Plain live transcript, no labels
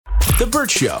The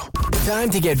Burt Show. Time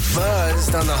to get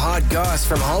buzzed on the hot goss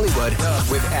from Hollywood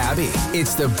with Abby.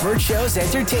 It's The Burt Show's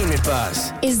entertainment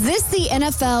buzz. Is this the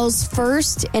NFL's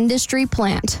first industry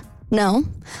plant? No,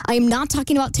 I am not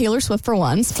talking about Taylor Swift for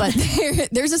once, but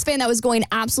there's this fan that was going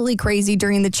absolutely crazy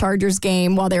during the Chargers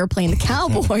game while they were playing the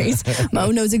Cowboys.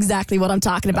 Mo knows exactly what I'm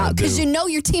talking about because you know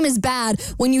your team is bad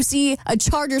when you see a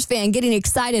Chargers fan getting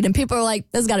excited and people are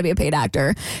like, "This got to be a paid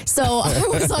actor." So I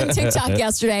was on TikTok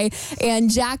yesterday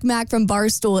and Jack Mack from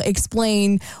Barstool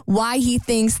explained why he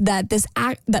thinks that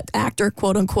that actor,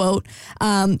 quote unquote,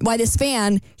 why this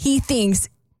fan he thinks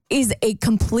is a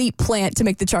complete plant to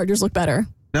make the Chargers look better.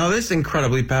 Now, this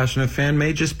incredibly passionate fan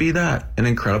may just be that, an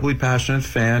incredibly passionate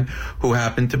fan who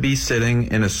happened to be sitting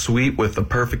in a suite with the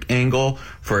perfect angle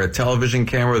for a television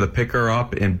camera to pick her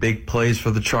up in big plays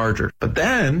for the Chargers. But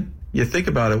then you think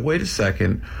about it, wait a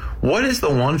second, what is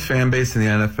the one fan base in the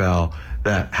NFL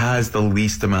that has the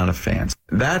least amount of fans?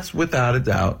 That's without a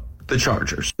doubt the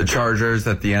Chargers. The Chargers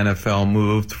that the NFL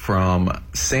moved from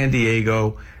San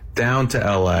Diego down to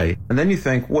LA. And then you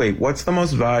think, wait, what's the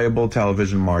most valuable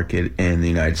television market in the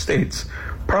United States?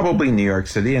 Probably New York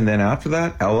City, and then after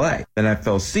that, LA. The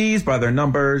NFL sees by their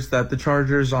numbers that the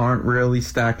Chargers aren't really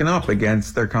stacking up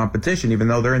against their competition, even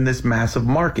though they're in this massive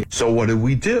market. So what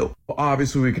do? Well,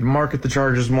 obviously, we could market the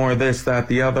Chargers more, this, that,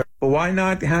 the other. But why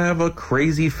not have a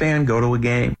crazy fan go to a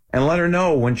game and let her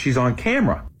know when she's on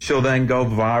camera? She'll then go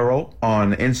viral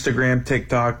on Instagram,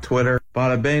 TikTok, Twitter.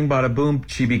 Bada bing, bada boom,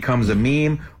 she becomes a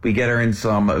meme. We get her in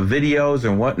some videos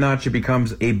and whatnot. She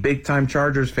becomes a big-time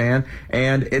Chargers fan,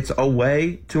 and it's a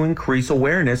way to increase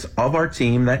awareness of our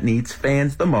team that needs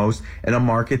fans the most in a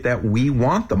market that we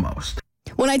want the most.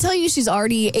 When I tell you she's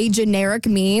already a generic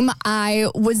meme, I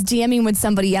was DMing with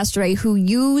somebody yesterday who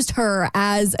used her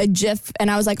as a GIF,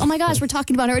 and I was like, oh my gosh, we're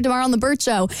talking about her tomorrow on The Burt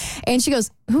Show. And she goes,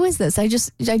 who is this? I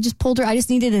just pulled her. I just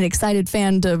needed an excited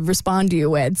fan to respond to you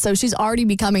with. So she's already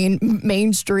becoming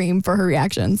mainstream for her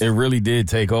reactions. It really did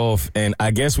take off. And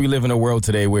I guess we live in a world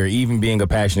today where even being a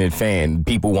passionate fan,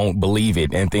 people won't believe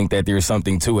it and think that there's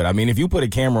something to it. I mean, if you put a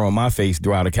camera on my face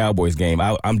throughout a Cowboys game,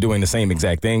 I'm doing the same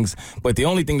exact things. But the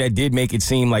only thing that did make it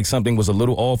seem like something was a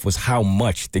little off was how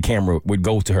much the camera would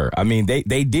go to her. I mean,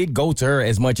 they did go to her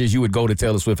as much as you would go to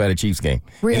Taylor Swift at a Chiefs game.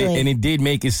 Really? And it did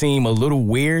make it seem a little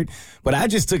weird. But I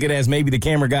just took it as maybe the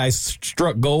camera guys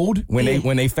struck gold when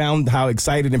they found how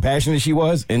excited and passionate she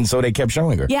was, and so they kept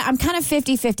showing her. Yeah, I'm kind of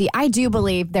 50-50. I do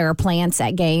believe there are plants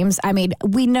at games. I mean,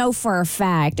 we know for a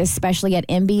fact, especially at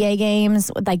NBA games,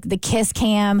 like the kiss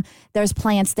cam, there's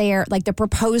plants there. Like the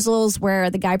proposals where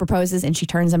the guy proposes and she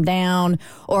turns him down,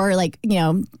 or like, you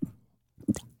know,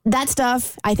 that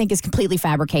stuff I think is completely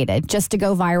fabricated just to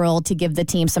go viral, to give the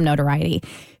team some notoriety.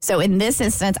 So in this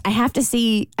instance, I have to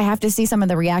see some of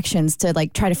the reactions to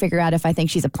like try to figure out if I think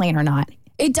she's a plant or not.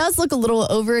 It does look a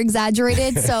little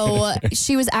over-exaggerated. So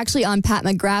she was actually on Pat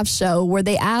McGrath's show where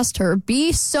they asked her,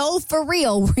 be so for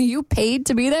real, were you paid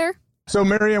to be there? So,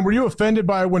 Marianne, were you offended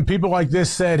by when people like this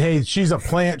said, hey, she's a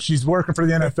plant, she's working for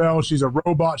the NFL, she's a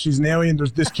robot, she's an alien,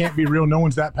 this can't be real, no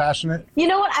one's that passionate? You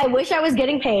know what? I wish I was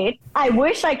getting paid. I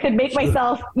wish I could make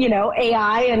myself, you know,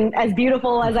 AI and as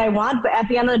beautiful as I want. But at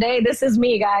the end of the day, this is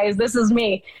me, guys. This is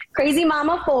me. Crazy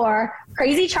Mama 4,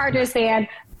 crazy Chargers fan,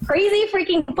 crazy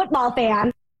freaking football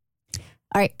fan.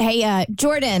 All right. Hey,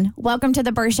 Jordan, welcome to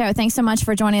the Burt Show. Thanks so much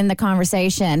for joining the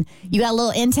conversation. You got a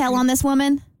little intel on this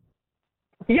woman?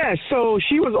 Yeah, so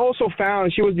she was also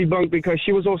found, she was debunked because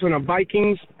she was also in a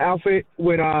Vikings outfit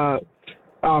with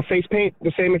face paint,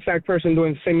 the same exact person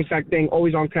doing the same exact thing,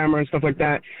 always on camera and stuff like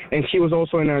that. And she was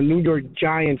also in a New York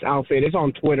Giants outfit. It's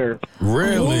on Twitter.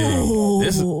 Really? Ooh.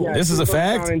 This is a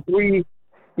fact? Three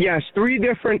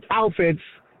different outfits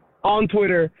on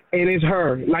Twitter, and it's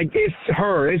her. Like, it's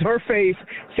her. It's her face.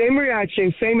 Same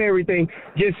reaction, same everything.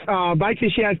 Just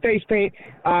Vikings, she had face paint.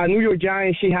 New York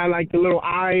Giants, she had, like, the little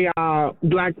eye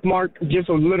black mark, just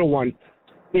a little one.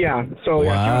 Yeah, so wow.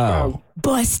 Yeah, she was found.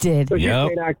 Busted. So she's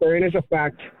an actor, and it's a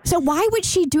fact. So why would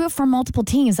she do it for multiple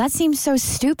teams? That seems so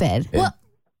stupid. Yeah. Well,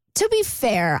 to be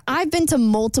fair, I've been to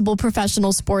multiple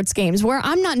professional sports games where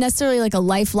I'm not necessarily like a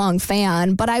lifelong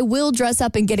fan, but I will dress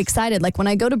up and get excited. Like when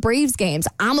I go to Braves games,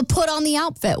 I'm going to put on the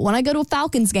outfit. When I go to a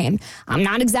Falcons game, I'm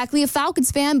not exactly a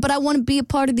Falcons fan, but I want to be a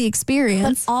part of the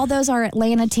experience. But all those are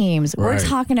Atlanta teams. Right. We're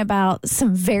talking about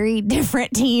some very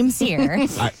different teams here.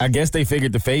 I guess they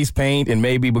figured the face paint, and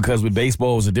maybe because with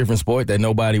baseball it was a different sport that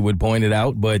nobody would point it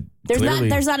out, but There's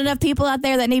not enough people out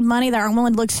there that need money that aren't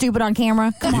willing to look stupid on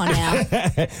camera. Come on now.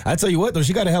 I tell you what, though,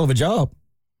 she got a hell of a job.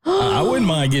 I wouldn't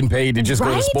mind getting paid to just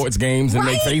go to sports games and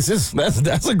make faces.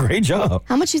 That's a great job.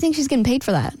 How much do you think she's getting paid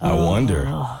for that? I wonder.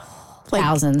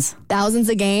 Thousands. Thousands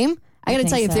a game? I got to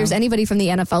tell you, if there's anybody from the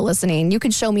NFL listening, you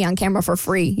can show me on camera for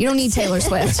free. You don't need Taylor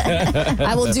Swift.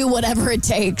 I will do whatever it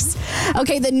takes.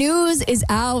 Okay, the news is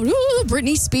out. Ooh,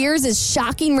 Britney Spears'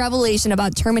 shocking revelation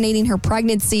about terminating her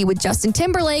pregnancy with Justin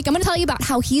Timberlake. I'm going to tell you about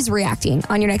how he's reacting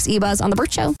on your next eBuzz on The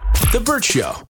Burt Show. The Burt Show.